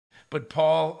But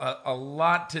Paul, a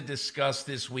lot to discuss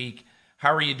this week.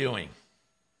 How are you doing?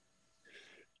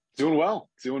 Doing well,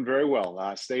 doing very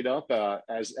well. Stayed up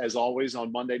as always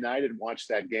on Monday night and watched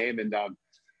that game, and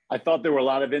I thought there were a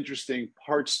lot of interesting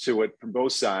parts to it from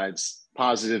both sides,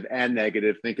 positive and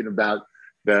negative. Thinking about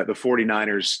the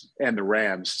 49ers and the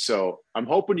Rams, so I'm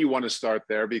hoping you want to start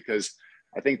there because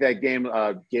I think that game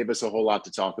gave us a whole lot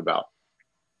to talk about.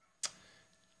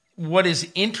 What is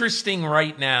interesting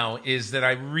right now is that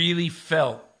I really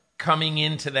felt coming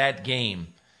into that game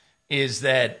is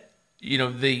that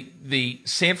the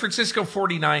San Francisco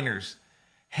 49ers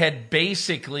had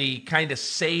basically kind of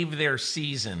saved their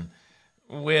season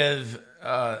with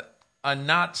a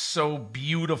not so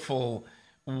beautiful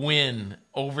win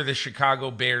over the Chicago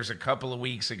Bears a couple of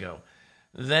weeks ago.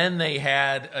 Then they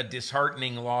had a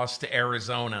disheartening loss to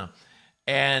Arizona.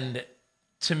 And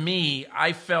to me,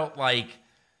 I felt like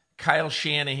Kyle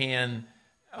Shanahan,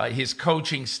 his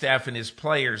coaching staff and his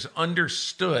players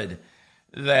understood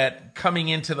that coming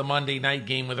into the Monday night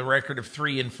game with a record of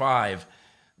 3-5,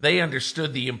 they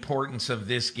understood the importance of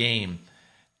this game.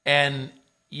 And,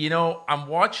 I'm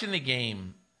watching the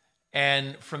game,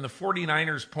 and from the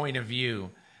 49ers point of view,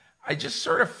 I just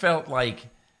sort of felt like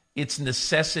its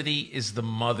necessity is the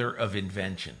mother of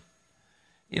invention.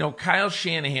 Kyle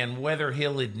Shanahan, whether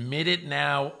he'll admit it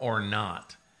now or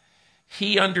not,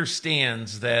 he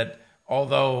understands that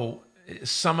although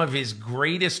some of his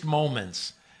greatest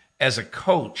moments as a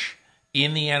coach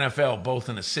in the NFL, both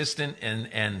an assistant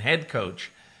and head coach,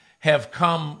 have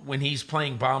come when he's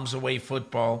playing bombs away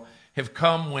football, have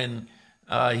come when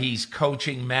he's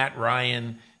coaching Matt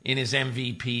Ryan in his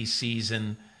MVP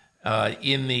season,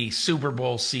 in the Super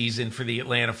Bowl season for the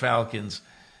Atlanta Falcons.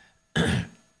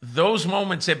 Those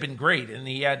moments have been great, and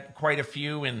he had quite a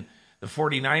few in the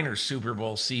 49ers Super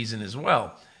Bowl season as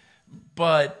well.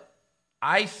 But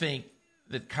I think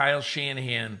that Kyle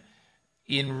Shanahan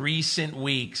in recent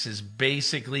weeks has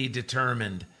basically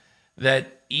determined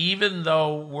that even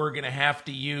though we're going to have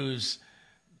to use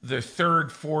the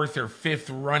third, fourth, or fifth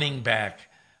running back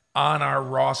on our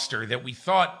roster that we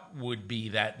thought would be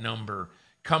that number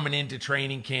coming into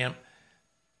training camp,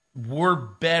 we're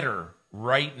better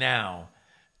right now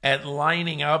at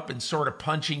lining up and sort of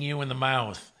punching you in the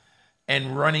mouth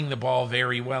and running the ball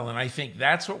very well. And I think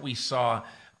that's what we saw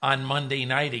on Monday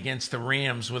night against the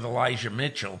Rams with Elijah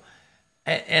Mitchell.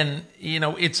 And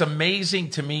it's amazing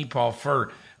to me, Paul,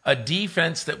 for a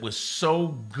defense that was so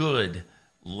good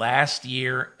last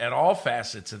year at all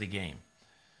facets of the game.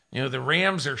 The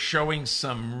Rams are showing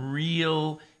some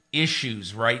real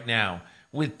issues right now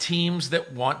with teams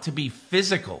that want to be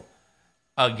physical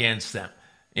against them.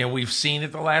 We've seen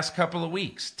it the last couple of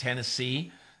weeks,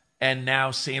 Tennessee and now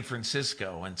San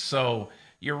Francisco. And so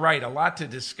you're right, a lot to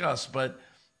discuss, but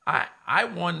I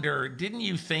wonder, didn't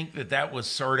you think that was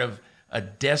sort of a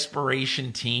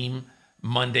desperation team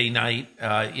Monday night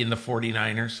in the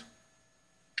 49ers?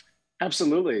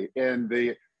 Absolutely. And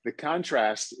the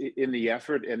contrast in the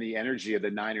effort and the energy of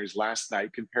the Niners last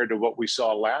night compared to what we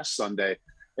saw last Sunday.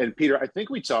 And Peter, I think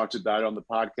we talked about it on the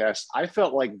podcast. I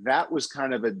felt like that was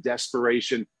kind of a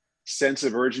desperation, sense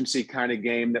of urgency kind of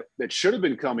game that should have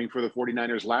been coming for the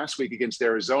 49ers last week against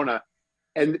Arizona.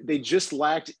 And they just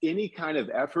lacked any kind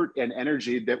of effort and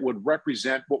energy that would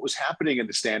represent what was happening in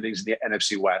the standings in the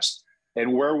NFC West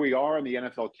and where we are in the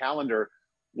NFL calendar.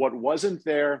 What wasn't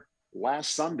there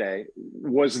last Sunday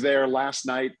was there last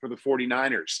night for the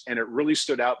 49ers. And it really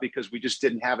stood out because we just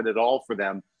didn't have it at all for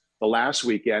them the last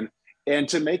weekend. And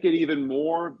to make it even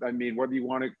more, whether you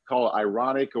want to call it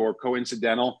ironic or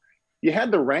coincidental, you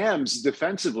had the Rams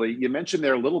defensively. You mentioned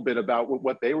there a little bit about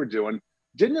what they were doing.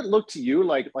 Didn't it look to you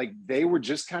like they were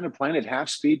just kind of playing at half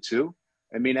speed too?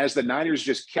 As the Niners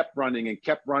just kept running and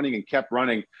kept running and kept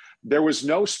running, there was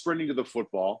no sprinting to the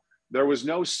football. There was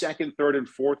no second, third, and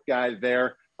fourth guy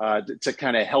there to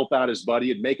kind of help out his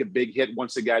buddy and make a big hit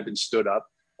once the guy had been stood up.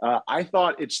 I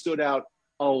thought it stood out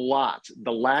a lot,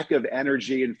 the lack of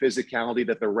energy and physicality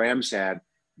that the Rams had,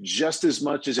 just as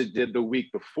much as it did the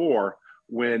week before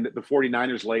when the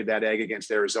 49ers laid that egg against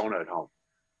Arizona at home.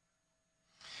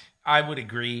 I would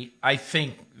agree. I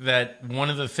think that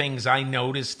one of the things I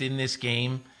noticed in this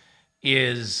game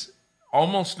is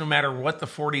almost no matter what the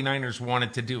 49ers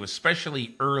wanted to do,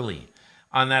 especially early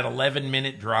on that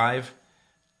 11-minute drive,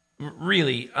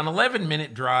 really, an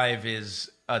 11-minute drive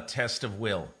is a test of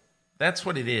will. That's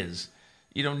what it is.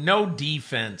 No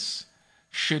defense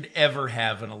should ever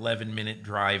have an 11-minute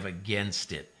drive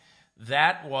against it.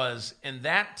 That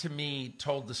to me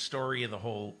told the story of the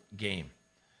whole game.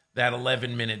 That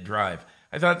 11-minute drive.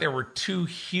 I thought there were two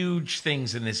huge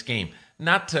things in this game.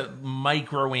 Not to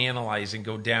microanalyze and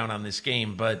go down on this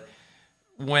game, but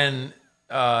when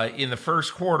in the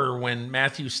first quarter when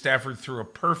Matthew Stafford threw a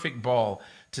perfect ball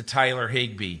to Tyler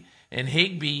Higbee. And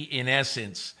Higbee, in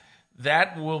essence,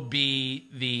 that will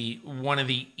be one of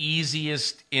the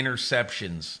easiest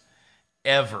interceptions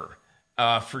ever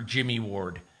for Jimmy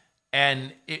Ward.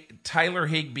 And Tyler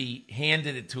Higbee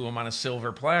handed it to him on a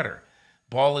silver platter.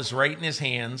 Ball is right in his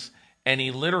hands, and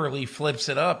he literally flips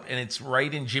it up, and it's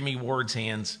right in Jimmy Ward's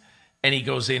hands, and he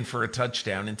goes in for a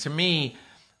touchdown. And to me,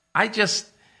 I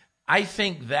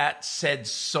think that said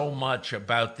so much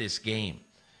about this game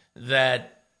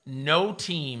that no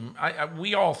team,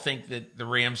 we all think that the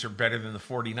Rams are better than the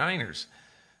 49ers,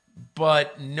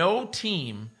 but no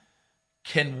team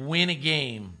can win a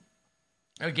game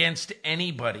against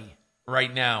anybody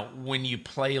right now when you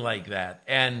play like that.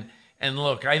 And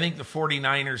look, I think the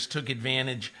 49ers took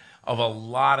advantage of a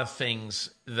lot of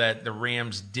things that the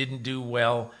Rams didn't do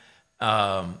well.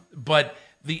 But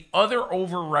the other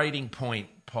overriding point,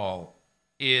 Paul,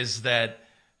 is that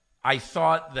I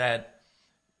thought that,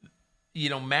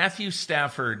 Matthew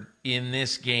Stafford in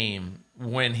this game,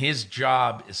 when his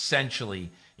job essentially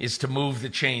is to move the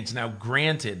chains. Now,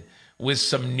 granted, with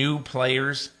some new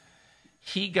players,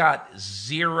 he got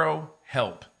zero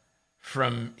help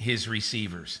from his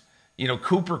receivers.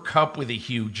 Cooper Kupp with a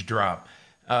huge drop.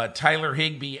 Tyler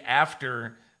Higbee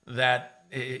after that,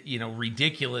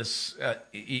 ridiculous,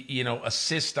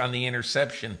 assist on the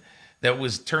interception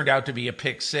that turned out to be a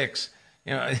pick six.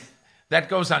 That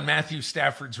goes on Matthew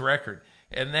Stafford's record.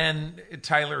 And then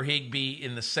Tyler Higbee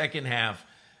in the second half,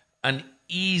 an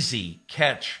easy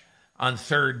catch on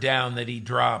third down that he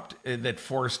dropped that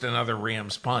forced another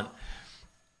Rams punt.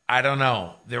 I don't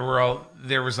know.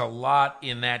 There was a lot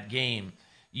in that game.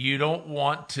 You don't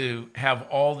want to have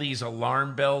all these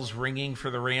alarm bells ringing for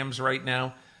the Rams right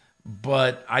now,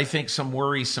 but I think some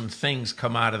worrisome things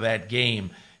come out of that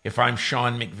game if I'm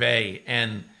Sean McVay.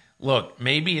 And look,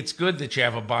 maybe it's good that you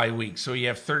have a bye week, so you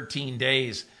have 13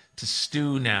 days to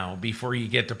stew now before you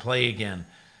get to play again.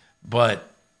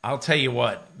 But I'll tell you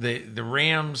what, the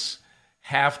Rams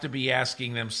have to be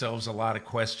asking themselves a lot of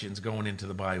questions going into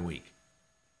the bye week.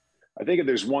 I think if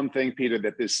there's one thing, Peter,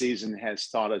 that this season has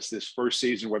taught us, this first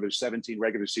season where there's 17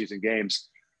 regular season games,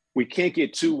 we can't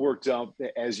get too worked up,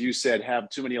 as you said, have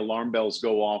too many alarm bells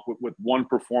go off with one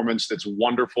performance that's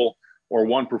wonderful or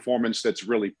one performance that's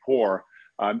really poor.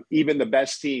 Even the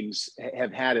best teams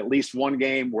have had at least one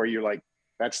game where you're like,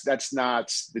 that's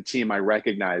not the team I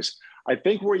recognize. I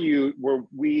think where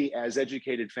we as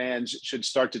educated fans should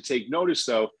start to take notice,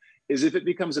 though, is if it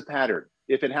becomes a pattern,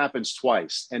 if it happens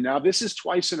twice. And now this is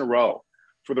twice in a row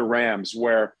for the Rams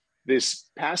where this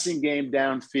passing game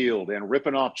downfield and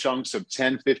ripping off chunks of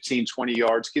 10, 15, 20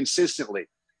 yards consistently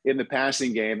in the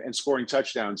passing game and scoring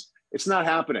touchdowns, it's not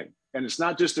happening. And it's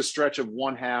not just a stretch of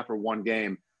one half or one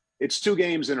game. It's 2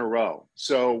 games in a row.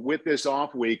 So with this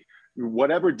off week,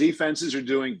 whatever defenses are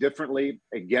doing differently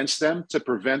against them to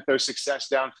prevent their success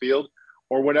downfield,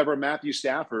 or whatever Matthew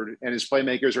Stafford and his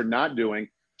playmakers are not doing,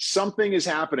 something is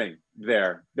happening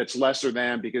there that's lesser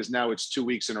than, because now it's 2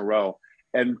 weeks in a row.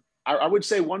 And I would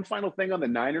say one final thing on the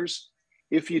Niners.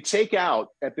 If you take out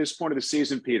at this point of the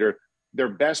season, Peter, their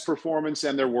best performance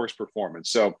and their worst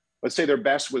performance. So let's say their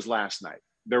best was last night.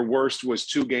 Their worst was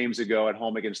 2 games ago at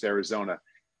home against Arizona.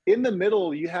 In the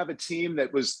middle, you have a team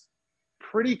that was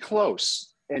pretty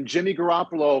close. And Jimmy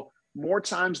Garoppolo, more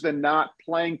times than not,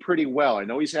 playing pretty well. I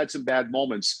know he's had some bad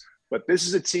moments, but this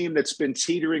is a team that's been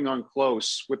teetering on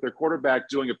close with their quarterback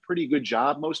doing a pretty good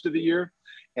job most of the year.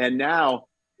 And now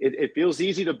it feels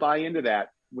easy to buy into that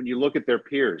when you look at their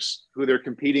peers, who they're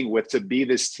competing with to be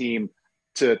this team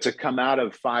to come out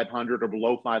of 500 or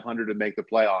below 500 to make the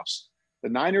playoffs. The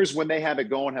Niners, when they have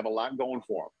it going, have a lot going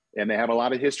for them. And they have a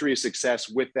lot of history of success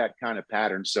with that kind of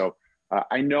pattern. So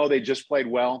I know they just played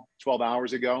well 12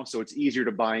 hours ago, so it's easier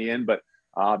to buy in. But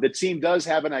the team does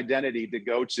have an identity to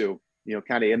go to,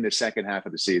 kind of in the second half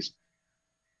of the season.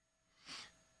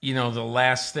 The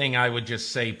last thing I would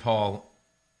just say, Paul,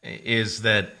 is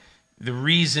that the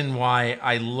reason why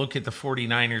I look at the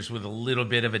 49ers with a little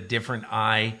bit of a different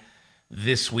eye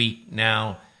this week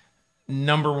now,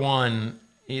 number one,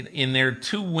 in their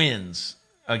 2 wins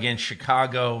against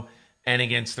Chicago and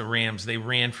against the Rams, they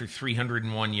ran for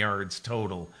 301 yards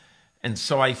total. And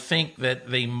so I think that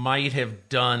they might have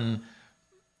done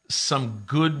some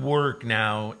good work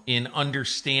now in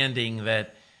understanding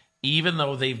that even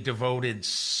though they've devoted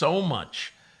so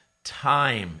much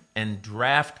time and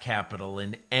draft capital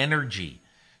and energy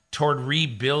toward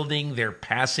rebuilding their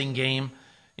passing game,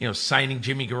 signing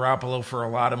Jimmy Garoppolo for a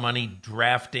lot of money,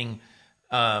 drafting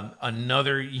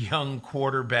another young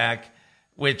quarterback,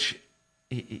 which,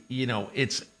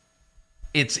 it's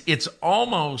it's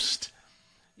almost,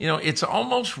 it's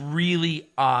almost really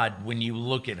odd when you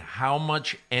look at how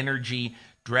much energy,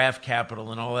 draft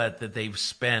capital, and all that they've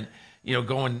spent,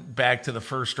 going back to the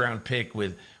first round pick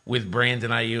with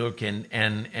Brandon Ayuk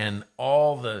and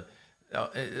all the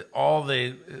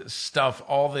stuff,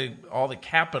 all the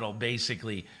capital,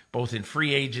 basically, both in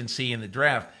free agency and the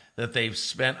draft, that they've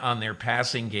spent on their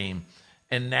passing game.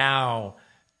 And now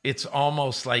it's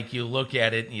almost like you look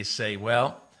at it and you say,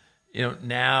 well,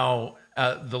 now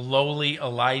the lowly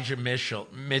Elijah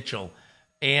Mitchell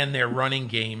and their running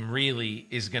game really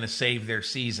is going to save their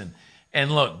season.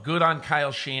 And look, good on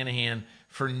Kyle Shanahan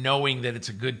for knowing that it's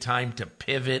a good time to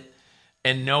pivot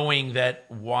and knowing that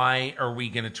why are we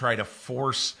going to try to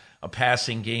force a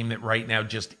passing game that right now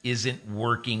just isn't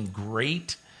working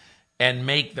great and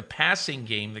make the passing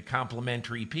game the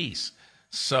complementary piece.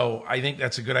 So I think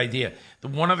that's a good idea. The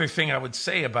one other thing I would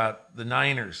say about the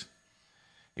Niners,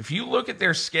 if you look at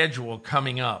their schedule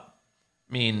coming up,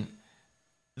 I mean,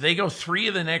 they go 3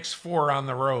 of the next 4 on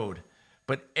the road,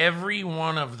 but every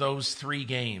one of those 3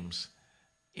 games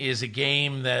is a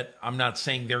game that I'm not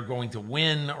saying they're going to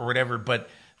win or whatever, but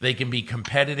they can be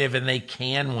competitive and they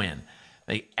can win.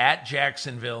 They at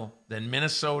Jacksonville, then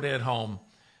Minnesota at home,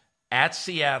 at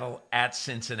Seattle, at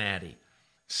Cincinnati.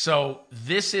 So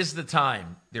this is the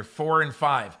time. They're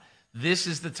 4-5. This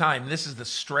is the time. This is the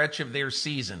stretch of their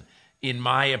season, in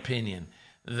my opinion,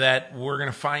 that we're going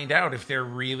to find out if they're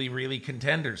really, really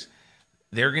contenders.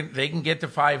 They can get to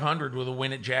 500 with a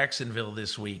win at Jacksonville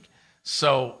this week.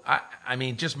 So, I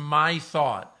mean, just my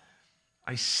thought,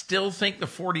 I still think the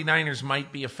 49ers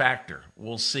might be a factor.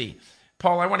 We'll see.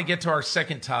 Paul, I want to get to our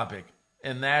second topic,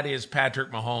 and that is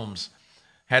Patrick Mahomes.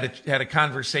 Had a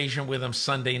conversation with him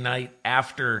Sunday night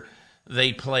after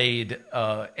they played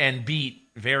and beat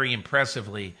very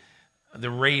impressively the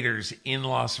Raiders in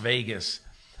Las Vegas.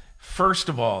 First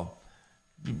of all,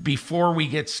 before we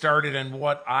get started on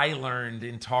what I learned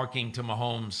in talking to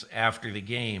Mahomes after the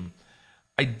game,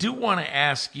 I do want to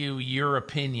ask you your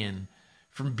opinion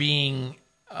from being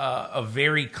a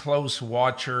very close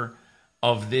watcher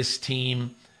of this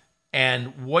team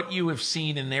and what you have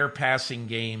seen in their passing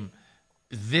game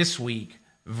this week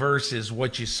versus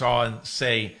what you saw,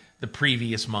 say, the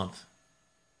previous month.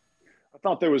 I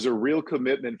thought there was a real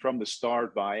commitment from the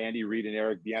start by Andy Reid and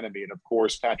Eric Bieniemy, and of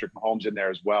course Patrick Mahomes in there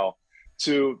as well,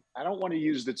 to, I don't want to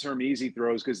use the term easy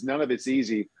throws because none of it's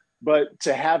easy, but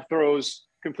to have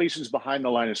completions behind the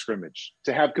line of scrimmage,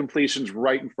 to have completions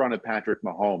right in front of Patrick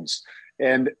Mahomes.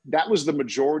 And that was the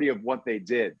majority of what they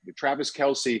did. With Travis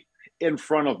Kelce in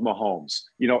front of Mahomes,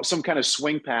 some kind of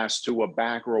swing pass to a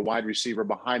back or a wide receiver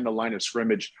behind the line of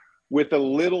scrimmage with a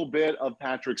little bit of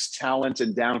Patrick's talent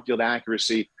and downfield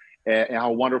accuracy and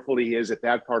how wonderful he is at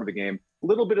that part of the game. A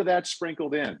little bit of that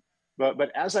sprinkled in.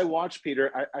 But as I watched,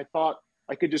 Peter, I thought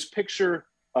I could just picture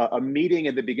a meeting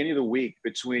at the beginning of the week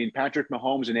between Patrick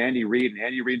Mahomes and Andy Reid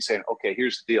saying, okay,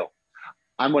 here's the deal.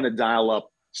 I'm going to dial up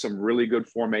some really good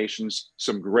formations,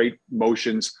 some great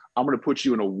motions. I'm going to put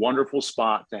you in a wonderful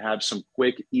spot to have some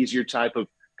quick, easier type of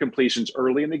completions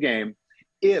early in the game.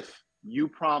 If you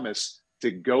promise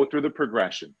to go through the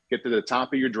progression, get to the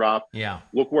top of your drop,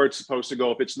 look where it's supposed to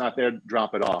go. If it's not there,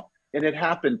 drop it off. And it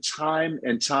happened time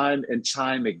and time and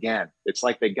time again. It's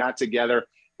like they got together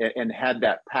and had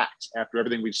that pact after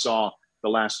everything we saw the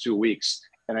last 2 weeks.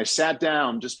 And I sat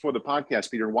down just for the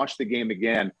podcast, Peter, and watched the game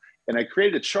again. And I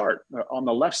created a chart. On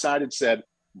the left side, it said,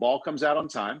 ball comes out on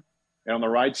time. And on the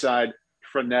right side,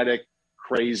 frenetic,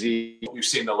 crazy, what we've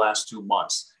seen the last 2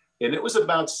 months. And it was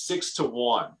about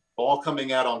 6-1, ball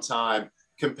coming out on time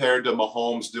compared to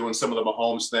Mahomes doing some of the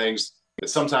Mahomes things.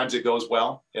 Sometimes it goes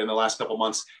well. In the last couple of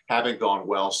months, haven't gone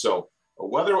well. So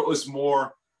whether it was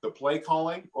more the play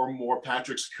calling or more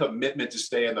Patrick's commitment to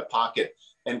stay in the pocket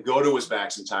and go to his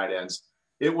backs and tight ends,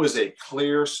 it was a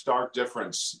clear, stark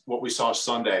difference what we saw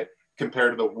Sunday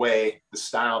compared to the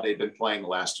style they've been playing the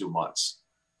last 2 months.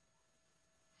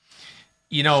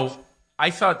 I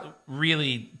thought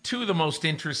really 2 of the most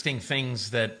interesting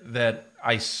things that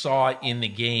I saw in the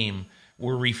game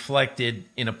were reflected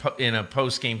in a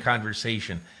post-game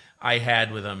conversation I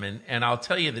had with them. And I'll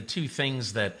tell you the 2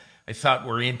 things that I thought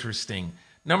were interesting.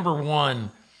 Number one,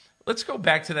 let's go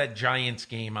back to that Giants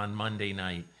game on Monday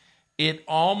night. It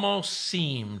almost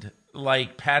seemed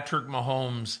like Patrick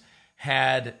Mahomes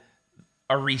had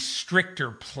a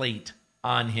restrictor plate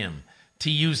on him, to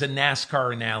use a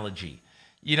NASCAR analogy.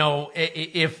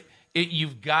 If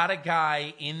you've got a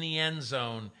guy in the end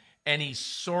zone and he's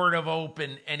sort of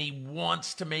open and he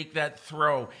wants to make that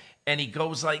throw and he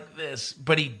goes like this,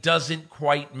 but he doesn't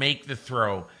quite make the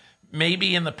throw.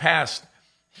 Maybe in the past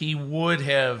he would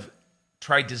have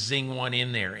tried to zing one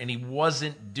in there, and he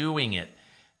wasn't doing it.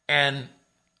 And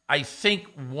I think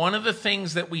one of the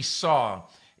things that we saw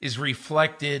is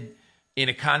reflected in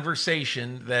a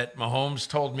conversation that Mahomes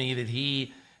told me that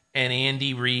he and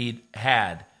Andy Reid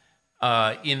had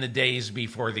in the days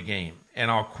before the game. And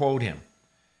I'll quote him.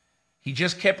 He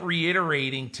just kept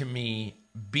reiterating to me,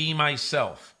 be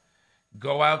myself.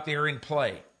 Go out there and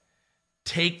play.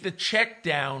 Take the check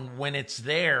down when it's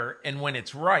there and when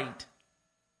it's right,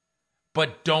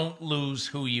 but don't lose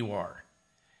who you are.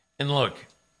 And look,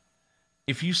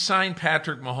 if you sign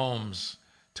Patrick Mahomes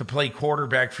to play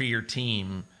quarterback for your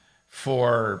team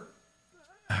for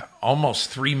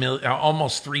almost $3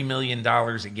 million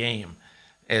a game,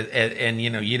 and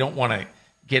you don't want to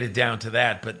get it down to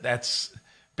that, but that's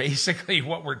basically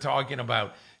what we're talking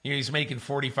about. He's making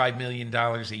 $45 million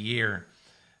a year.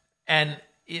 And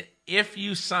if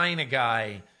you sign a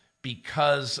guy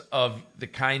because of the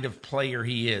kind of player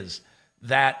he is,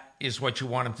 that is what you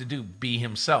want him to do, be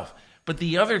himself. But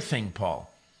the other thing, Paul,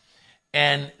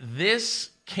 and this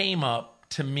came up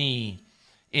to me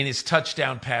in his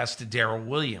touchdown pass to Darrell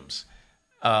Williams,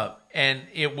 and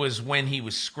it was when he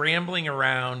was scrambling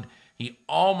around, he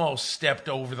almost stepped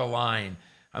over the line.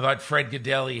 I thought Fred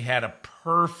Gaudelli had a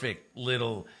perfect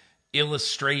little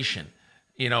illustration,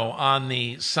 on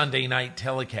the Sunday night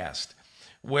telecast,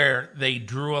 where they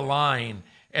drew a line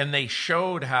and they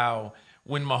showed how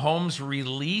when Mahomes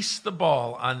released the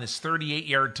ball on this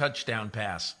 38-yard touchdown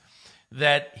pass,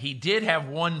 that he did have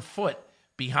 1 foot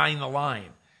behind the line.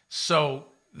 So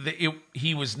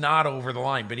he was not over the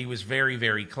line, but he was very,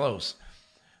 very close.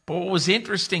 But what was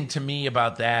interesting to me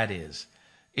about that is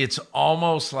it's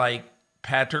almost like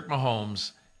Patrick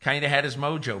Mahomes kind of had his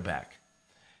mojo back.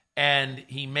 And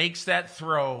he makes that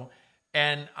throw.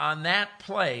 And on that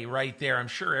play right there, I'm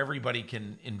sure everybody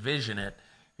can envision it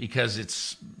because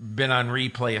it's been on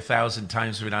replay 1,000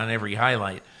 times, but on every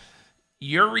highlight.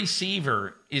 Your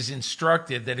receiver is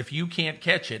instructed that if you can't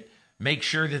catch it, make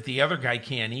sure that the other guy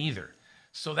can't either.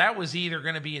 So that was either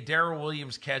going to be a Darrell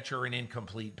Williams catch or an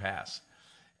incomplete pass.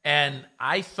 And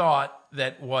I thought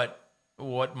that what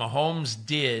Mahomes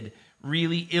did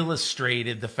really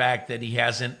illustrated the fact that he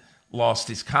hasn't lost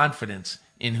his confidence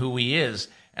in who he is.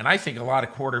 And I think a lot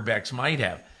of quarterbacks might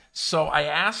have. So I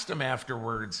asked him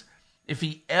afterwards if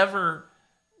he ever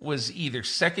was either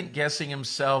second guessing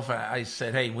himself. I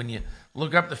said, hey, when you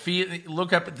look up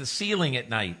at the ceiling at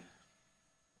night,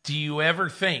 do you ever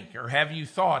think, or have you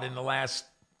thought in the last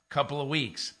couple of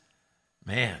weeks,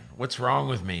 man, what's wrong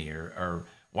with me? Or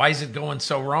why is it going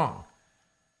so wrong?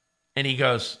 And he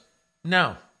goes,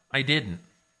 no, I didn't.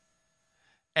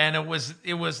 And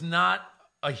it was not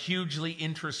a hugely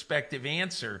introspective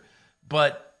answer,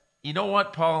 but you know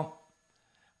what, Paul?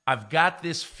 I've got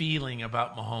this feeling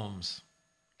about Mahomes,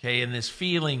 okay? And this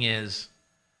feeling is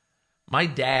my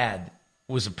dad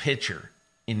was a pitcher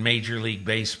in Major League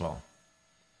Baseball.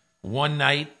 One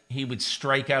night, he would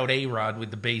strike out A-Rod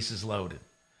with the bases loaded.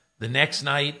 The next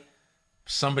night,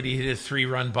 somebody hit a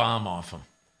 3-run bomb off him.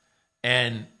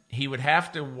 And he would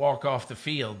have to walk off the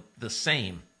field the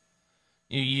same.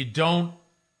 You don't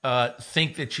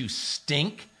think that you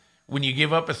stink when you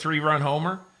give up a 3-run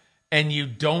homer, and you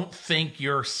don't think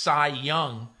you're Cy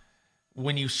Young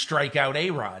when you strike out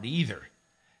A-Rod either.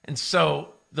 And so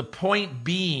the point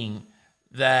being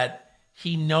that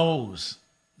he knows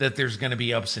that there's going to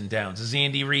be ups and downs. As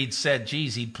Andy Reid said,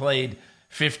 geez, he played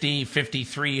 50,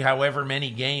 53, however many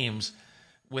games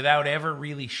without ever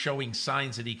really showing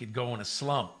signs that he could go in a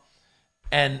slump.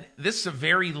 And this is a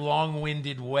very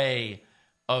long-winded way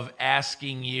of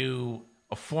asking you,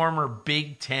 a former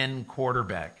Big Ten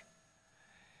quarterback,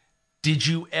 did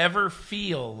you ever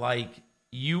feel like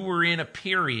you were in a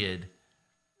period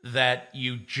that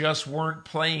you just weren't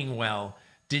playing well?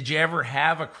 Did you ever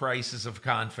have a crisis of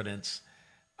confidence?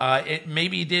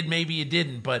 Maybe you did, maybe you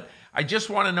didn't. But I just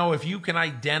want to know if you can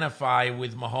identify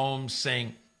with Mahomes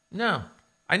saying, no,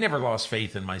 I never lost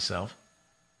faith in myself.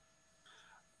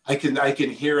 I can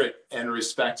hear it and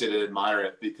respect it and admire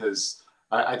it, because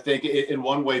I think in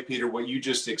one way, Peter, what you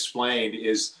just explained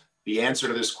is the answer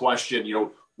to this question.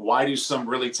 Why do some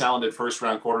really talented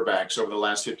first-round quarterbacks over the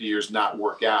last 50 years not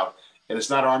work out? And it's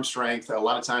not arm strength. A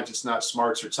lot of times it's not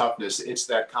smarts or toughness. It's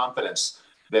that confidence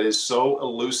that is so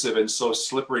elusive and so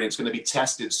slippery. And it's going to be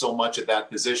tested so much at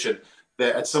that position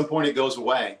that at some point it goes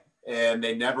away and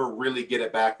they never really get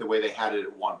it back the way they had it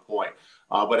at one point.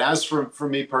 But as for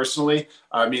me personally,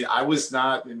 I was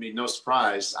not, no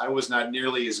surprise, I was not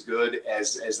nearly as good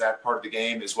as that part of the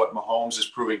game as what Mahomes is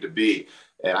proving to be.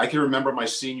 And I can remember my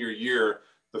senior year,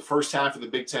 the first half of the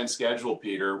Big Ten schedule,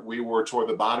 Peter, we were toward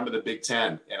the bottom of the Big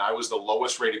Ten, and I was the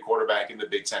lowest rated quarterback in the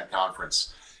Big Ten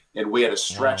Conference. And we had a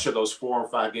stretch of those 4 or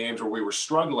 5 games where we were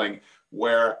struggling,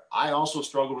 where I also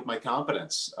struggled with my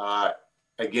confidence.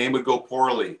 A game would go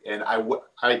poorly, and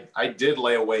I did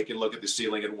lay awake and look at the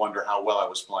ceiling and wonder how well I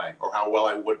was playing or how well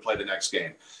I would play the next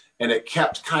game. And it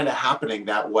kept kind of happening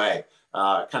that way,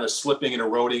 kind of slipping and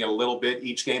eroding a little bit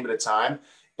each game at a time.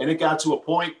 And it got to a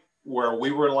point where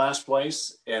we were in last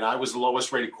place and I was the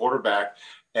lowest rated quarterback.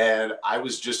 And I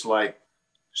was just like,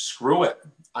 screw it.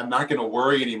 I'm not going to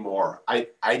worry anymore.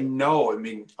 I know, I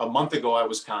mean, a month ago I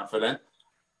was confident.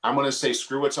 I'm going to say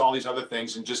screw it to all these other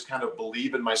things and just kind of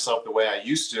believe in myself the way I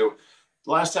used to.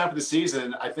 The last half of the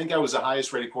season, I think I was the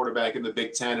highest rated quarterback in the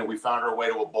Big Ten, and we found our way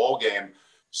to a bowl game.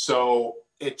 So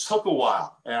it took a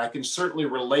while, and I can certainly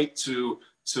relate to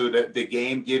the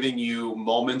game giving you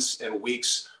moments and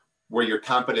weeks where your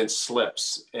confidence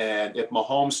slips. And if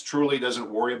Mahomes truly doesn't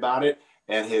worry about it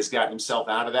and has gotten himself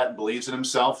out of that and believes in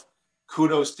himself,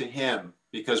 kudos to him,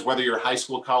 because whether you're high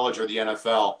school, college, or the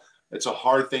NFL, it's a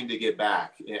hard thing to get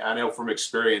back. I know from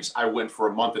experience, I went for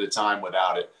a month at a time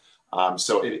without it.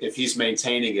 So if he's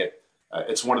maintaining it,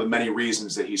 it's one of the many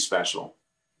reasons that he's special.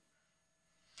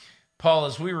 Paul,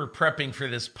 as we were prepping for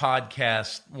this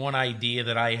podcast, one idea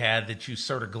that I had that you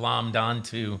sort of glommed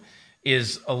onto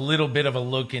is a little bit of a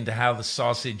look into how the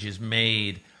sausage is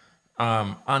made.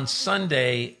 On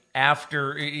Sunday,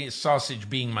 after sausage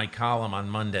being my column on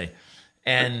Monday,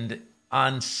 and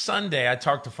on Sunday, I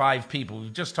talked to 5 people. We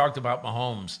just talked about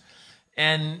Mahomes.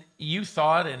 And you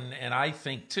thought, and I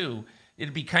think too,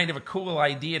 it'd be kind of a cool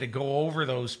idea to go over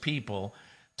those people,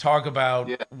 talk about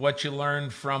what you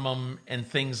learned from them and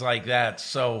things like that.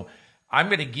 So I'm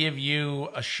going to give you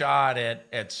a shot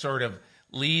at sort of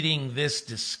leading this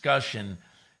discussion.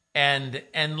 And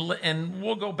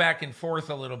we'll go back and forth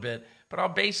a little bit, but I'll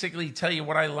basically tell you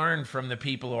what I learned from the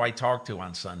people who I talked to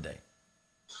on Sunday.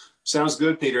 Sounds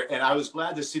good, Peter. And I was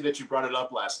glad to see that you brought it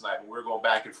up last night when we were going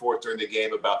back and forth during the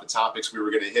game about the topics we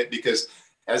were going to hit, because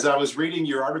as I was reading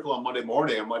your article on Monday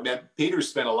morning, I'm like, man, Peter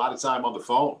spent a lot of time on the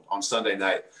phone on Sunday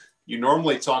night. You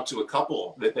normally talk to a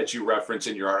couple that you reference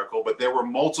in your article, but there were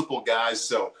multiple guys.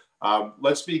 So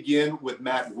let's begin with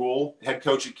Matt Rule, head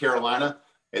coach at Carolina.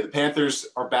 The Panthers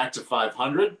are back to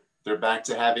 500. They're back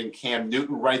to having Cam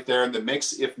Newton right there in the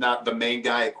mix, if not the main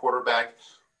guy at quarterback.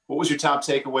 What was your top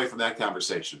takeaway from that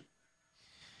conversation?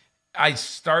 I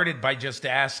started by just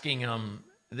asking him,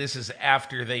 this is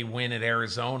after they win at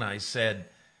Arizona, I said,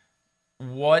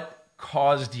 what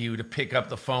caused you to pick up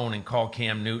the phone and call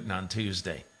Cam Newton on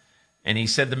Tuesday? And he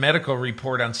said the medical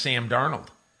report on Sam Darnold.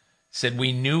 Said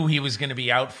we knew he was going to be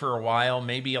out for a while,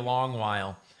 maybe a long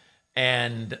while.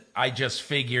 And I just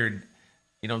figured,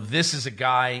 this is a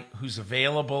guy who's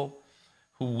available,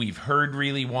 who we've heard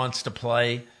really wants to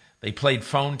play. They played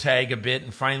phone tag a bit,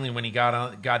 and finally when he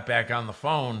got back on the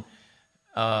phone,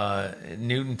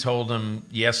 Newton told him,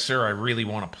 yes, sir, I really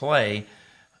want to play.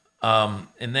 And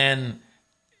then,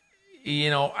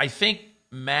 I think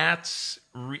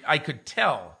I could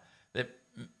tell that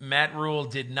Matt Rule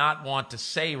did not want to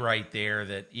say right there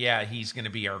that, yeah, he's going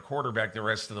to be our quarterback the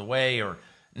rest of the way, or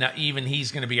not even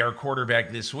he's going to be our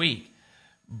quarterback this week.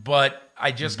 But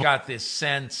I just got this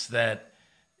sense that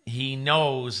he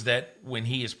knows that when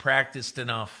he has practiced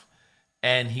enough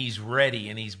and he's ready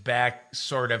and he's back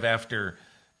sort of after,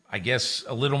 I guess,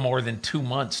 a little more than 2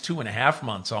 months, 2.5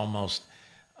 months almost,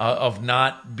 of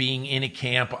not being in a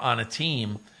camp on a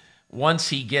team. Once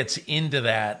he gets into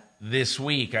that this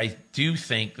week, I do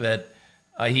think that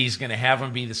he's going to have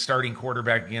him be the starting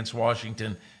quarterback against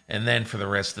Washington and then for the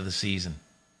rest of the season.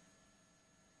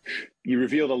 You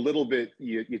revealed a little bit,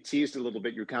 you teased a little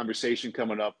bit your conversation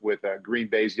coming up with Green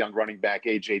Bay's young running back,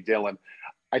 A.J. Dillon.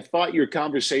 I thought your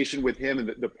conversation with him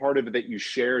and the part of it that you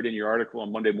shared in your article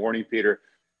on Monday morning, Peter,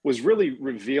 was really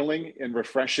revealing and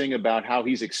refreshing about how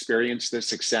he's experienced this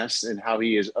success and how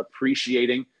he is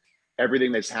appreciating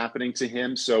everything that's happening to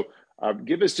him. So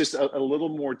give us just a little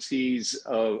more tease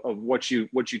of what you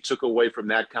took away from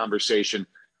that conversation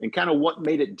and kind of what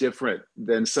made it different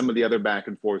than some of the other back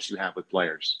and forths you have with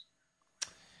players.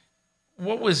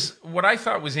 What I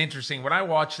thought was interesting when I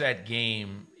watched that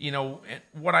game,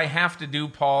 what I have to do,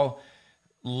 Paul,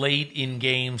 late in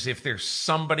games, if there's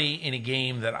somebody in a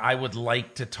game that I would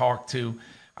like to talk to,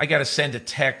 I got to send a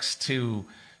text to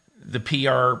the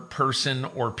PR person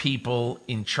or people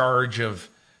in charge of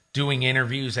doing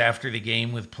interviews after the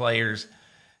game with players.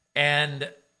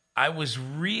 And I was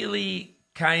really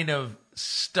kind of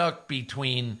stuck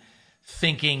between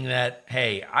thinking that,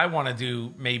 hey, I want to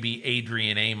do maybe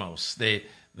Adrian Amos, the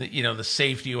the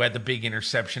safety who had the big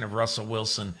interception of Russell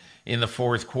Wilson in the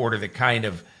fourth quarter that kind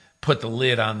of put the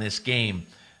lid on this game.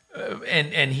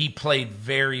 And he played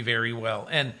very, very well.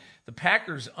 And the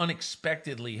Packers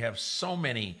unexpectedly have so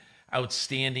many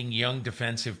outstanding young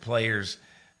defensive players.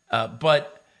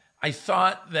 But I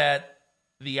thought that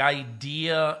the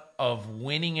idea of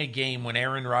winning a game when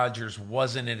Aaron Rodgers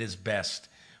wasn't at his best,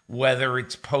 whether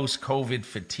it's post-COVID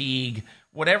fatigue,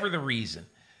 whatever the reason,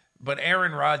 but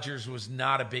Aaron Rodgers was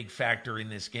not a big factor in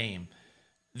this game.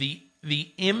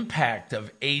 The impact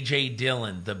of A.J.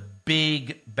 Dillon, the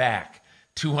big back,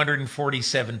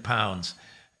 247 pounds,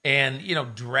 and,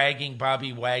 dragging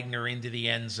Bobby Wagner into the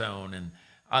end zone and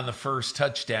on the first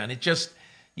touchdown,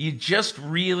 you just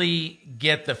really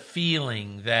get the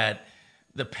feeling that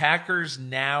the Packers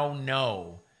now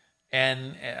know,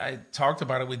 and I talked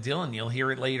about it with Dylan. You'll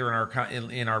hear it later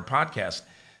in our podcast.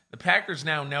 The Packers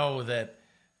now know that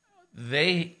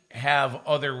they have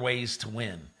other ways to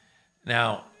win.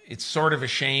 Now, it's sort of a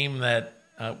shame that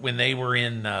when they were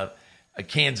in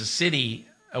Kansas City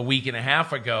a week and a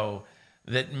half ago,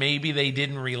 that maybe they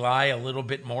didn't rely a little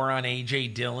bit more on A.J.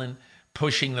 Dillon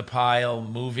pushing the pile,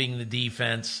 moving the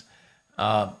defense.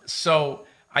 So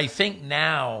I think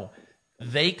now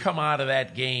they come out of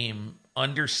that game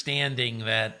understanding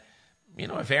that,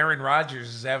 if Aaron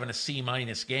Rodgers is having a C-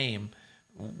 game,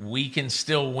 we can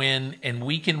still win, and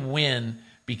we can win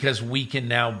because we can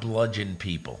now bludgeon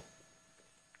people.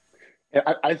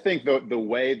 I think the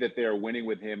way that they're winning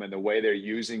with him and the way they're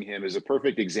using him is a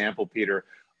perfect example, Peter,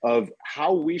 of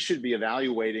how we should be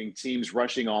evaluating teams'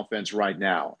 rushing offense right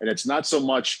now. And it's not so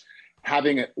much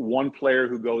having one player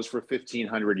who goes for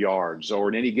 1,500 yards or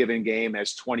in any given game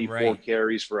has 24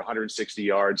 carries for 160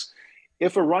 yards.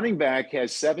 If a running back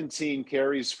has 17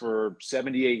 carries for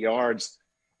 78 yards,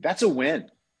 that's a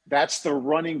win. That's the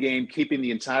running game, keeping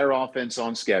the entire offense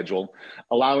on schedule,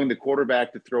 allowing the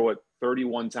quarterback to throw it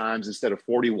 31 times instead of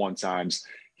 41 times.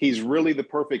 He's really the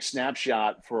perfect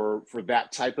snapshot for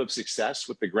that type of success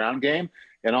with the ground game,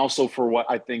 and also for what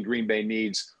I think Green Bay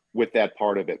needs with that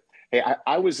part of it. Hey,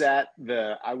 I was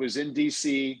in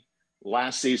D.C.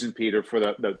 last season, Peter, for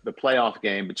the playoff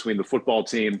game between the football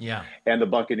team and the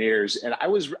Buccaneers, and I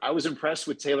was impressed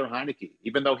with Taylor Heineke.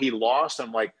 Even though he lost,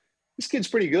 I'm like, this kid's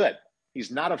pretty good. He's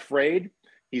not afraid.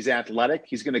 He's athletic.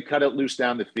 He's going to cut it loose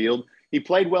down the field. He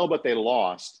played well, but they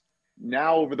lost.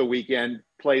 Now over the weekend,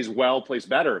 plays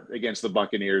better against the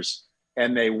Buccaneers,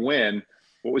 and they win.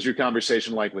 What was your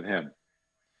conversation like with him?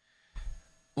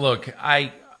 Look,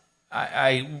 I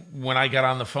when I got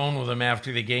on the phone with him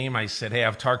after the game, I said, hey,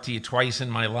 I've talked to you twice in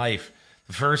my life.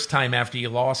 The first time after you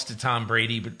lost to Tom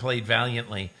Brady but played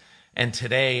valiantly, and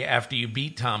today after you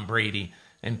beat Tom Brady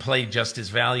and played just as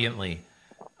valiantly.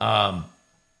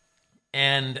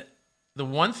 And the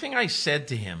one thing I said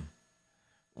to him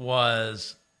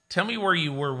was, tell me where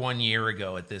you were 1 year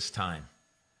ago at this time.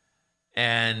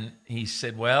 And he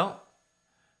said, well,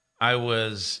 I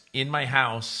was in my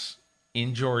house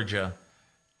in Georgia,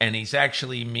 and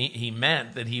he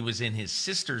meant that he was in his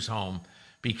sister's home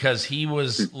because he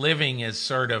was living as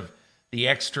sort of the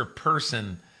extra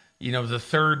person, the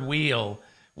third wheel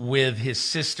with his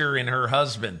sister and her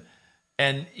husband.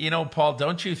 And, Paul,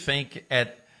 don't you think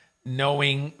at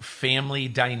knowing family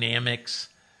dynamics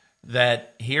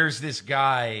that here's this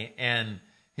guy and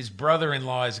his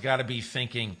brother-in-law has got to be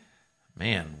thinking,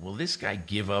 man, will this guy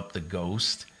give up the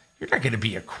ghost? You're not going to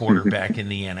be a quarterback in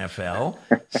the NFL.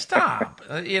 Stop.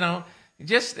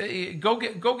 Just go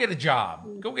get a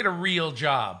job. Go get a real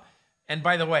job. And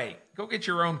by the way, go get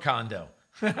your own condo.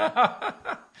 But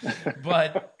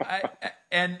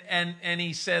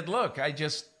he said, look, I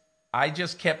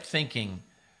just kept thinking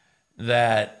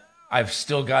that I've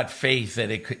still got faith that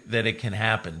it can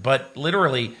happen. But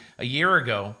literally a year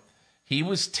ago, he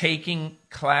was taking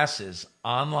classes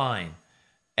online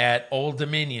at Old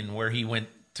Dominion where he went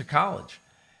to college.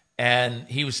 And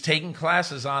he was taking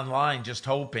classes online just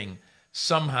hoping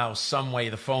somehow, some way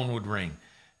the phone would ring.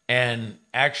 And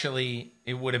actually,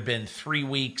 it would have been 3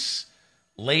 weeks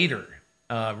later,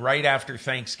 right after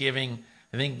Thanksgiving,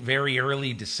 I think very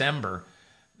early December,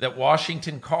 that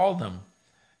Washington called him.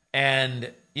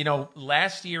 And,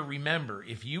 last year, remember,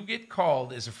 if you get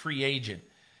called as a free agent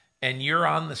and you're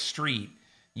on the street,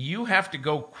 you have to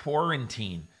go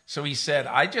quarantine. So he said,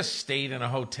 I just stayed in a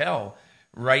hotel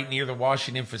right near the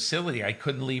Washington facility. I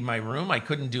couldn't leave my room. I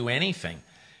couldn't do anything.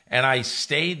 And I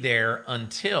stayed there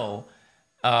until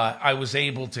I was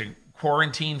able to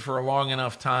quarantine for a long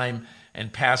enough time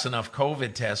and pass enough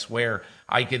COVID tests where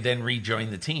I could then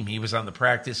rejoin the team. He was on the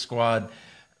practice squad.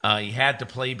 He had to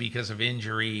play because of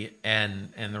injury,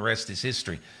 and the rest is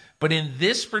history. But in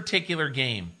this particular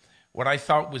game, what I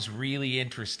thought was really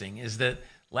interesting is that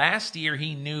last year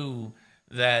he knew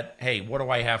that, hey, what do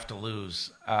I have to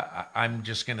lose? I'm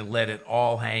just going to let it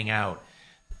all hang out.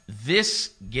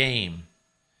 This game,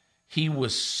 he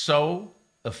was so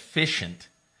efficient.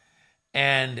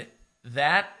 And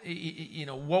that,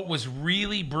 what was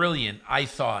really brilliant, I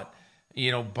thought,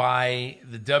 by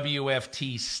the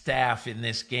WFT staff in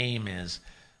this game is,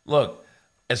 look,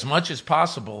 as much as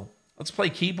possible, let's play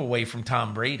keep away from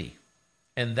Tom Brady.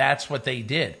 And that's what they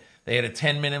did. They had a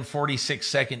 10-minute,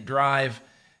 46-second drive.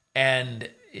 And,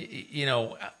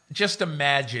 just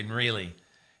imagine, really,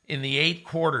 in the 8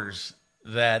 quarters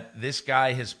that this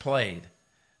guy has played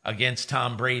against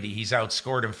Tom Brady, he's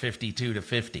outscored him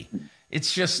 52-50.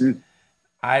 It's just,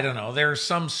 I don't know. There are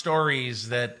some stories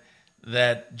that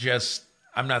just,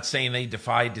 I'm not saying they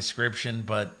defy description,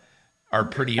 but are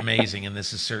pretty amazing, and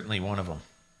this is certainly one of them.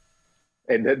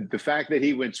 And the fact that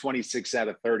he went 26 out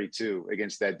of 32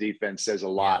 against that defense says a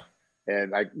lot. Yeah.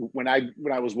 And when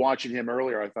I was watching him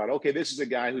earlier, I thought, okay, this is a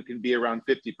guy who can be around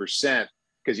 50%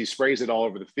 because he sprays it all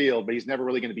over the field, but he's never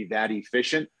really going to be that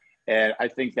efficient. And I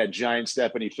think that giant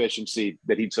step in efficiency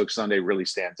that he took Sunday really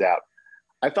stands out.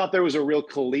 I thought there was a real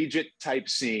collegiate type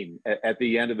scene at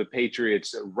the end of the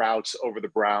Patriots routes over the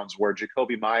Browns where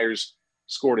Jacoby Myers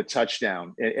scored a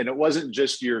touchdown. And it wasn't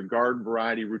just your garden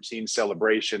variety routine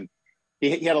celebration.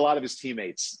 He had a lot of his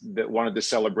teammates that wanted to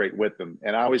celebrate with him.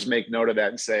 And I always make note of that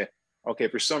and say, okay,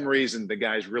 for some reason, the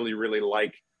guys really, really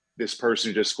like this person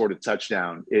who just scored a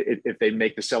touchdown if they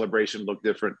make the celebration look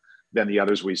different than the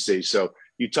others we see. So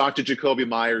you talked to Jacoby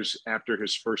Myers after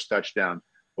his first touchdown.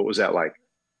 What was that like?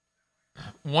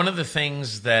 One of the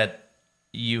things that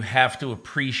you have to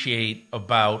appreciate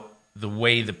about the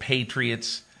way the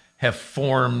Patriots have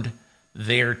formed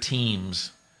their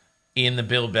teams in the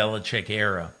Bill Belichick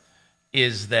era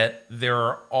is that there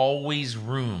are always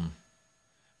room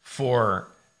for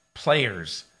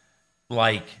players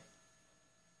like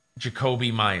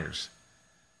Jacoby Myers,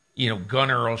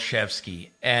 Gunnar Olszewski.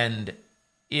 And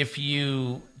if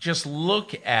you just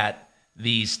look at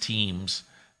these teams,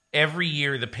 every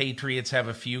year the Patriots have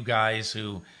a few guys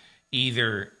who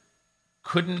either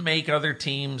couldn't make other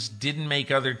teams, didn't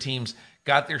make other teams,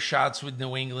 got their shots with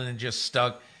New England and just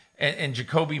stuck. And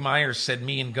Jacoby Myers said,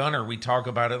 me and Gunnar, we talk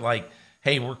about it like,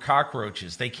 hey, we're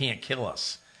cockroaches. They can't kill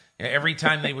us. Every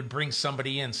time they would bring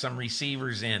somebody in, some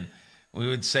receivers in, we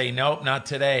would say, nope, not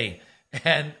today.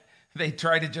 And they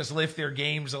try to just lift their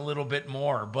games a little bit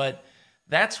more. But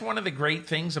that's one of the great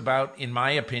things about, in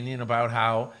my opinion, about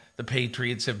how the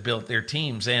Patriots have built their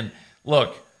teams. And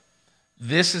look,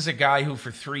 this is a guy who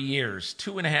for 3 years,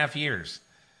 2.5 years,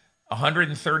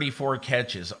 134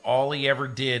 catches, all he ever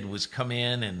did was come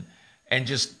in and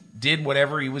just did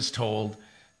whatever he was told,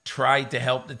 tried to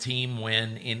help the team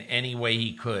win in any way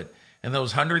he could. And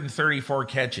those 134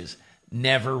 catches,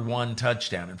 never one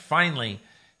touchdown. And finally,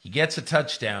 he gets a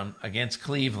touchdown against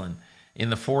Cleveland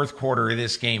in the fourth quarter of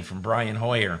this game from Brian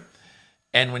Hoyer.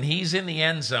 And when he's in the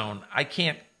end zone, I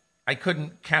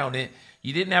couldn't count it.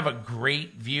 You didn't have a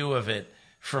great view of it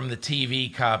from the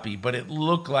TV copy, but it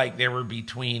looked like there were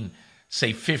between,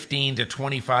 say, 15 to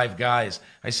 25 guys.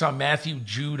 I saw Matthew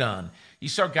Judon. You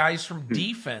saw guys from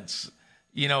defense,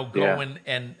 going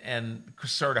and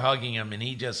sort of hugging him. And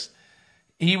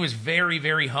he was very,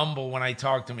 very humble when I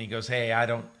talked to him. He goes, hey, I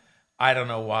don't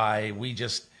know why.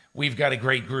 We've got a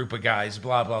great group of guys,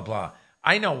 blah, blah, blah.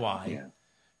 I know why. Yeah.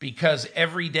 Because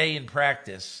every day in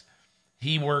practice,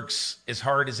 he works as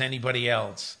hard as anybody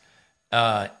else.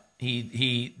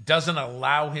 He doesn't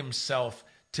allow himself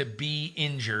to be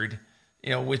injured,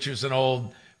 which is an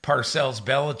old Parcells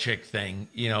Belichick thing,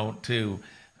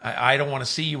 I don't want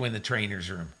to see you in the trainer's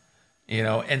room,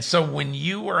 And so when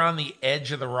you are on the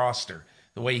edge of the roster,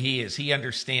 the way he is, he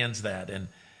understands that. And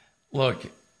look,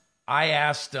 I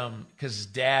asked him, because his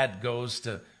dad goes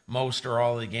to most or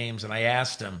all of the games, and I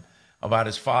asked him about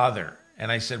his father.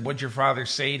 And I said, what'd your father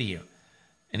say to you?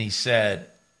 And he said,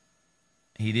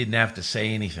 he didn't have to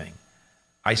say anything.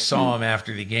 I saw him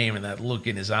after the game, and that look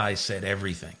in his eyes said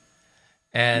everything.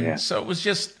 And so it was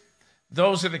just,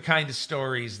 those are the kind of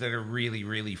stories that are really,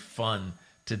 really fun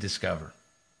to discover.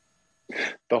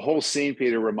 The whole scene,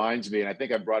 Peter, reminds me, and I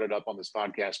think I brought it up on this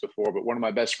podcast before, but one of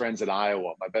my best friends in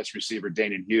Iowa, my best receiver,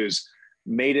 Daniel Hughes,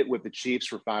 made it with the Chiefs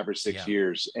for 5 or 6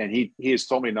 years. And he has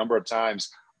told me a number of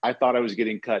times, I thought I was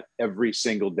getting cut every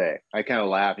single day. I kind of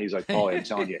laugh. He's like, Paul, I'm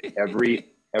telling you,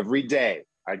 every day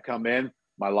I'd come in,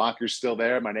 my locker's still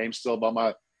there. My name's still above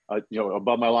my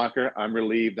locker. I'm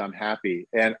relieved. I'm happy.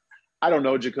 And I don't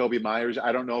know Jacoby Myers.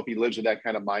 I don't know if he lives with that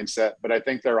kind of mindset, but I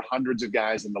think there are hundreds of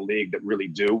guys in the league that really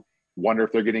do. wonder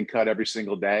if they're getting cut every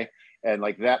single day. And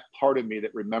like that part of me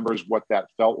that remembers what that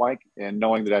felt like, and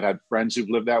knowing that I've had friends who've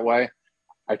lived that way,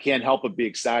 I can't help but be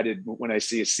excited when I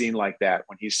see a scene like that,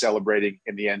 when he's celebrating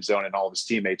in the end zone and all of his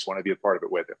teammates want to be a part of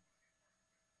it with him.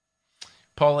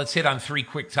 Paul, let's hit on 3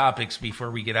 quick topics before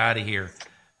we get out of here.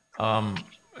 I'll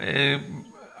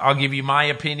give you my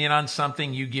opinion on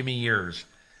something. You give me yours.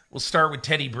 We'll start with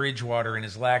Teddy Bridgewater and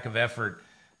his lack of effort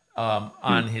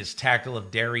on his tackle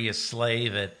of Darius Slay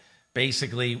that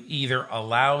basically either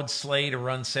allowed Slay to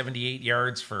run 78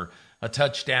 yards for a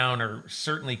touchdown or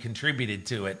certainly contributed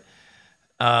to it.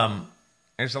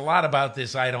 There's a lot about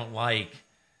this I don't like.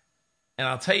 And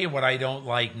I'll tell you what I don't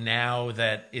like now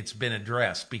that it's been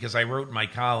addressed, because I wrote in my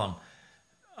column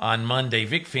on Monday,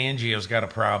 Vic Fangio's got a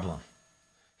problem.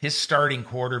 His starting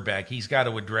quarterback, he's got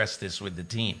to address this with the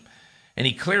team. And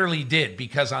he clearly did,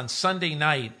 because on Sunday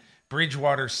night,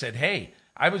 Bridgewater said, hey,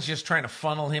 I was just trying to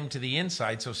funnel him to the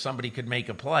inside so somebody could make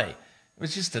a play. It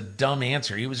was just a dumb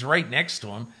answer. He was right next to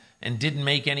him and didn't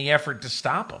make any effort to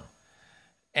stop him.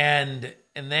 And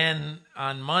then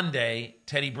on Monday,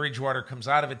 Teddy Bridgewater comes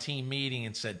out of a team meeting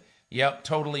and said, yep,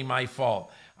 totally my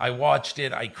fault. I watched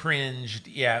it. I cringed.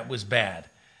 Yeah, it was bad.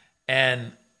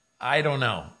 And I don't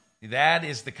know. That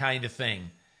is the kind of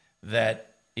thing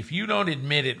that if you don't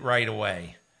admit it right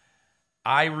away,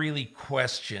 I really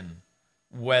question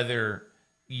whether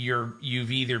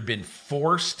you've either been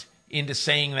forced into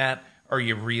saying that or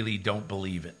you really don't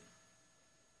believe it.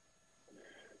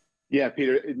 Yeah,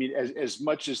 Peter, I mean, as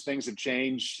much as things have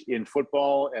changed in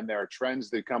football and there are trends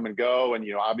that come and go, and,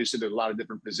 obviously there's a lot of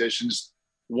different positions,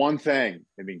 one thing,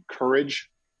 I mean, courage,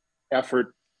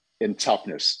 effort, and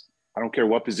toughness. I don't care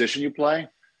what position you play.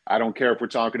 I don't care if we're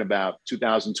talking about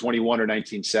 2021 or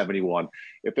 1971.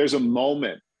 If there's a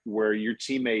moment where your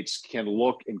teammates can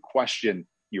look and question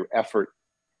your effort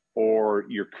or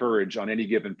your courage on any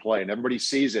given play, and everybody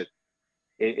sees it,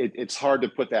 it's hard to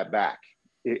put that back.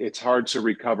 It's hard to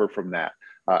recover from that.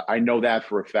 I know that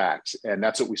for a fact. And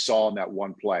that's what we saw in that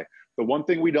one play. The one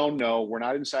thing we don't know, we're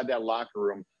not inside that locker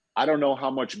room. I don't know how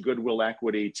much goodwill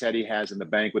equity Teddy has in the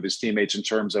bank with his teammates in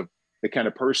terms of the kind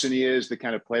of person he is, the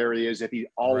kind of player he is, if he's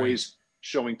always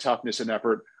showing toughness and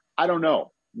effort. I don't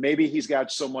know. Maybe he's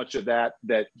got so much of that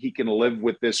he can live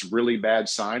with this really bad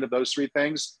sign of those 3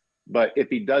 things. But if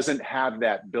he doesn't have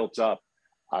that built up,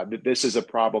 this is a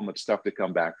problem that's tough to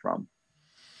come back from.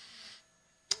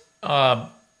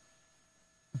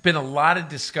 Been a lot of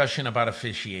discussion about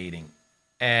officiating,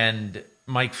 and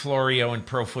Mike Florio in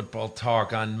Pro Football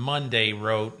Talk on Monday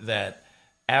wrote that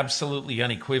absolutely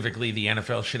unequivocally the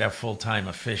NFL should have full-time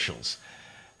officials.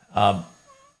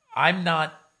 I'm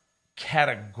not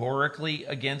categorically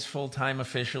against full-time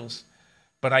officials,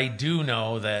 but I do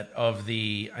know that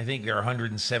I think there are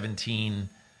 117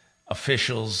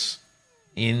 officials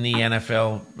in the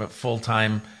NFL,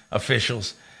 full-time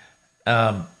officials.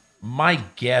 My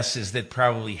guess is that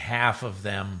probably half of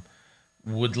them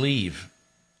would leave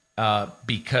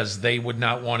because they would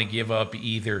not want to give up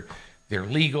either their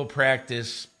legal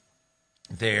practice,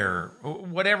 their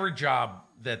whatever job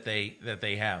that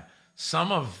they have.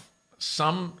 Some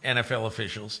NFL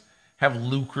officials have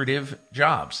lucrative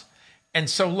jobs. And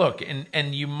so look,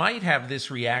 and you might have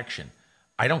this reaction.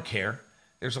 I don't care.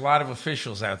 There's a lot of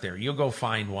officials out there. You'll go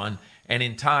find one, and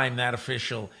in time, that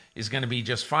official is going to be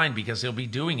just fine because he'll be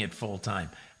doing it full time.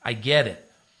 I get it.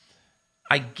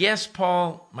 I guess,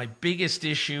 Paul, my biggest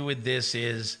issue with this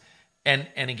is, and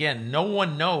again, no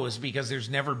one knows because there's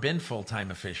never been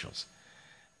full-time officials.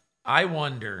 I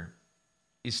wonder,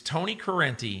 is Tony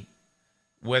Correnti,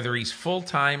 whether he's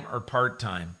full-time or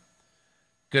part-time,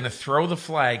 going to throw the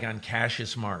flag on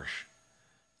Cassius Marsh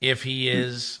if he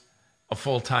is a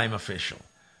full-time official?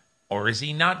 Or is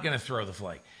he not going to throw the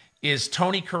flag? Is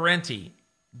Tony Correnti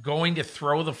going to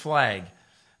throw the flag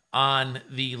on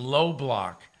the low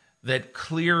block that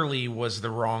clearly was the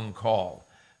wrong call,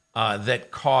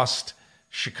 that cost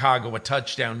Chicago a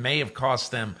touchdown, may have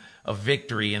cost them a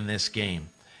victory in this game?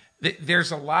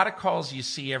 There's a lot of calls you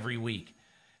see every week,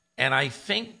 and I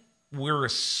think we're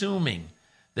assuming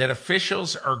that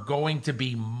officials are going to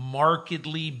be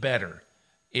markedly better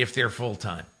if they're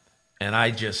full-time. And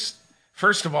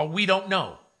first of all, we don't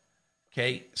know.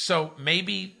 Okay, so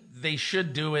maybe they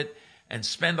should do it and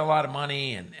spend a lot of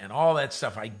money and all that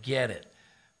stuff. I get it.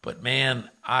 But man,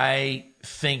 I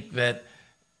think that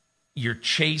you're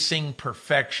chasing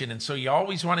perfection. And so you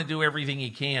always want to do everything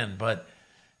you can. But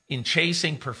in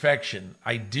chasing perfection,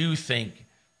 I do think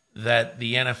that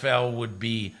the NFL would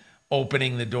be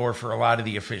opening the door for a lot of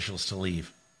the officials to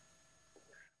leave.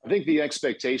 I think the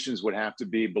expectations would have to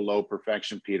be below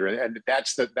perfection, Peter. And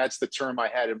that's the term I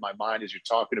had in my mind as you're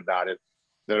talking about it.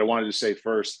 that I wanted to say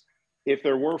first. If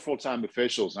there were full-time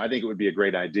officials, I think it would be a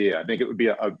great idea. I think it would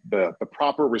be the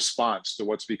proper response to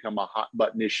what's become a hot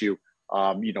button issue,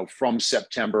 from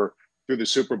September through the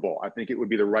Super Bowl. I think it would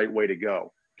be the right way to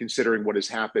go, considering what has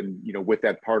happened, with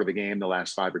that part of the game the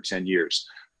last 5 or 10 years.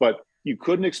 But you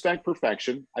couldn't expect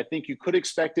perfection. I think you could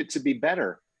expect it to be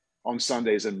better on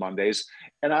Sundays and Mondays.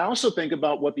 And I also think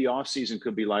about what the offseason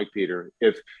could be like, Peter,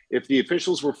 if the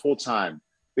officials were full-time,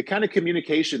 the kind of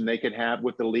communication they could have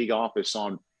with the league office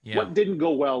on what didn't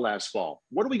go well last fall.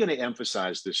 What are we going to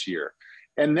emphasize this year?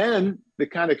 And then the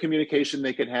kind of communication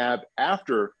they could have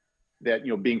after that,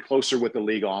 being closer with the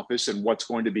league office and what's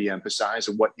going to be emphasized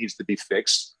and what needs to be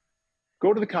fixed.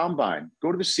 Go to the Combine,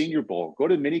 go to the Senior Bowl, go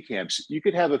to mini camps. You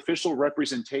could have official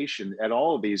representation at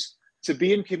all of these to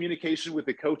be in communication with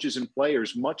the coaches and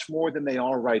players much more than they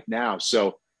are right now.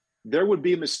 So there would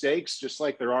be mistakes just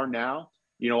like there are now,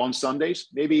 on Sundays,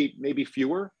 maybe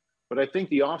fewer. But I think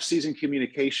the offseason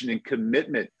communication and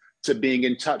commitment to being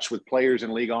in touch with players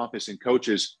and league office and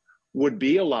coaches would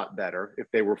be a lot better if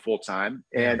they were full-time.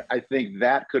 And I think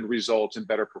that could result in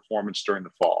better performance during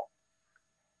the fall.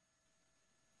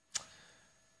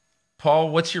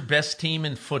 Paul, what's your best team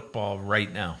in football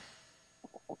right now?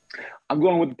 I'm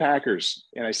going with the Packers.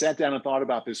 And I sat down and thought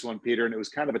about this one, Peter, and it was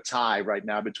kind of a tie right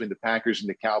now between the Packers and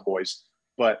the Cowboys.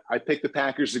 But I picked the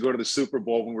Packers to go to the Super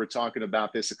Bowl when we were talking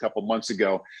about this a couple months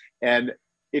ago. And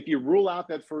if you rule out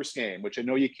that first game, which I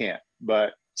know you can't,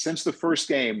 but since the first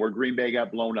game where Green Bay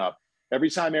got blown up, every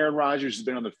time Aaron Rodgers has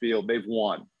been on the field, they've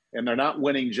won. And they're not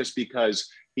winning just because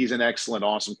he's an excellent,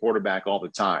 awesome quarterback all the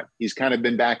time. He's kind of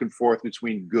been back and forth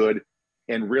between good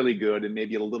and really good and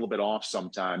maybe a little bit off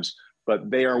sometimes. But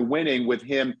they are winning with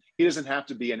him. He doesn't have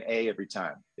to be an A every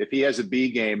time. If he has a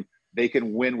B game, they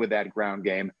can win with that ground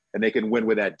game and they can win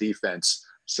with that defense.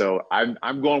 So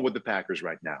I'm going with the Packers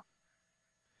right now.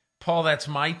 Paul, that's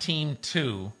my team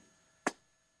too.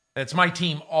 That's my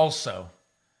team also.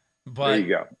 But there you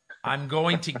go. I'm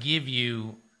going to give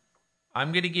you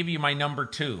my number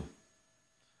 2.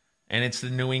 And it's the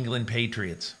New England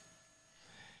Patriots.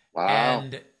 Wow.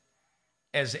 And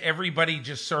as everybody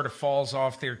just sort of falls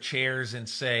off their chairs and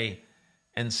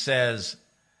says,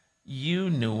 "You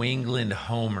New England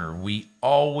homer, we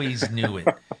always knew it.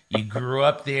 You grew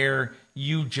up there.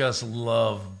 You just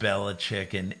love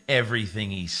Belichick and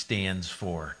everything he stands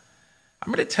for."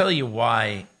 I'm going to tell you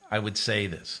why I would say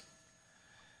this.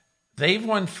 They've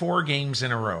won 4 games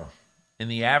in a row,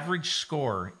 and the average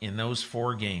score in those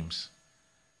 4 games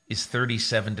is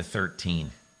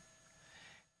 37-13.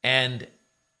 And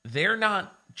they're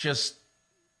not just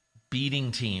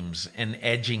beating teams and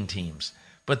edging teams,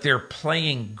 but they're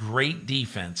playing great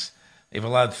defense. They've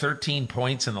allowed 13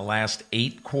 points in the last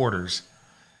 8 quarters.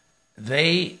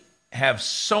 They have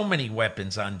so many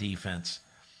weapons on defense,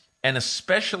 and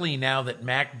especially now that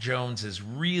Mac Jones has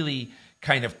really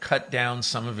kind of cut down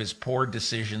some of his poor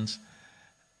decisions,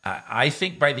 I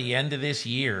think by the end of this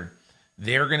year,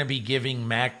 they're going to be giving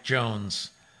Mac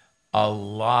Jones a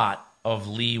lot of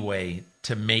leeway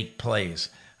to make plays.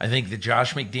 I think the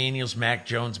Josh McDaniels-Mac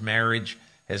Jones marriage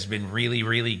has been really,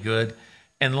 really good.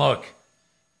 And look,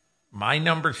 my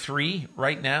number 3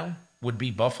 right now would be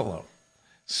Buffalo.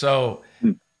 So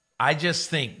I just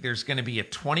think there's going to be a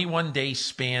 21-day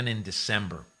span in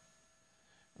December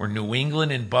where New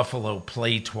England and Buffalo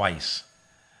play twice.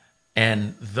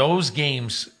 And those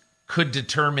games could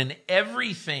determine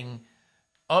everything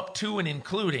up to and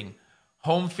including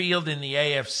home field in the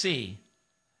AFC,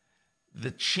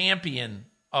 the champion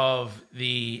of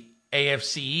the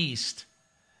AFC East,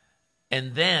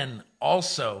 and then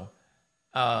also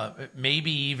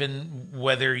maybe even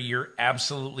whether you're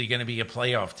absolutely going to be a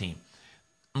playoff team.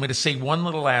 I'm going to say one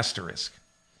little asterisk.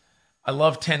 I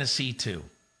love Tennessee too.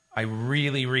 I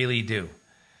really, really do.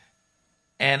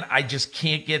 And I just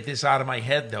can't get this out of my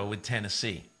head, though, with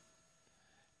Tennessee.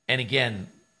 And again,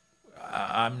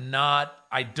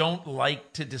 I don't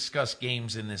like to discuss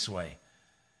games in this way.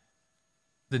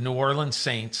 The New Orleans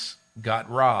Saints got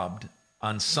robbed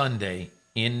on Sunday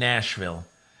in Nashville.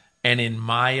 And in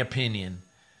my opinion,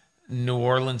 New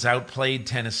Orleans outplayed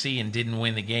Tennessee and didn't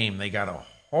win the game. They got a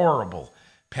horrible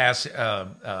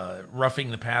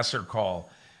roughing the passer call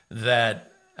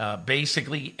that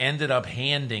basically ended up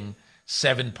handing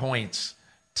 7 points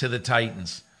to the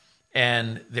Titans.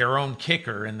 And their own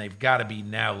kicker, and they've got to be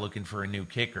now looking for a new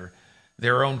kicker,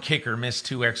 their own kicker missed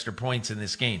 2 extra points in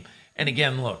this game. And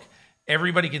again, look,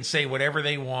 everybody can say whatever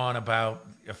they want about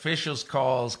officials'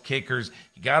 calls, kickers.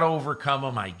 You got to overcome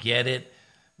them. I get it.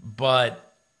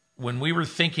 But when we were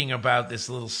thinking about this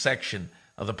little section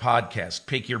of the podcast,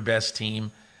 pick your best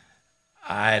team,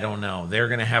 I don't know. They're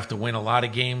going to have to win a lot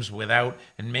of games without,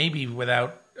 and maybe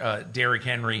without Derrick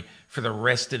Henry for the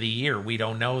rest of the year. We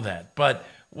don't know that, but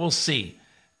we'll see.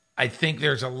 I think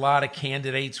there's a lot of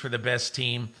candidates for the best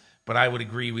team, but I would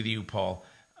agree with you, Paul.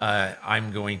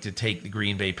 I'm going to take the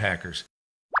Green Bay Packers.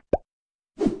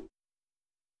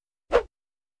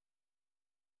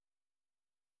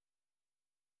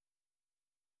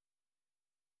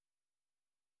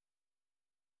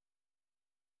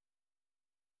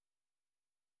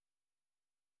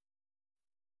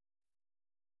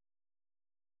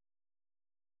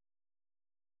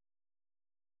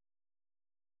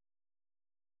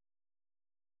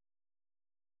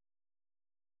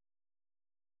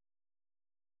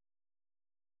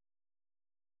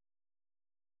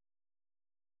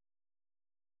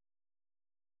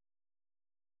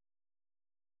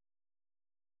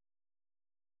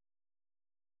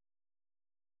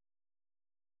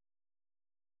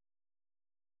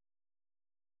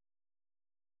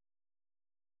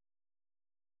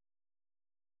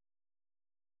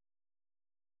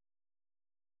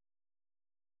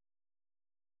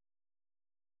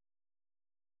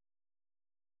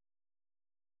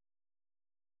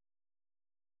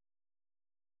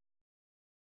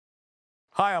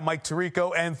 Hi, I'm Mike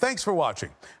Tirico, and thanks for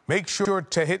watching. Make sure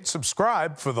to hit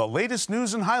subscribe for the latest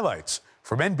news and highlights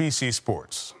from NBC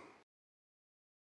Sports.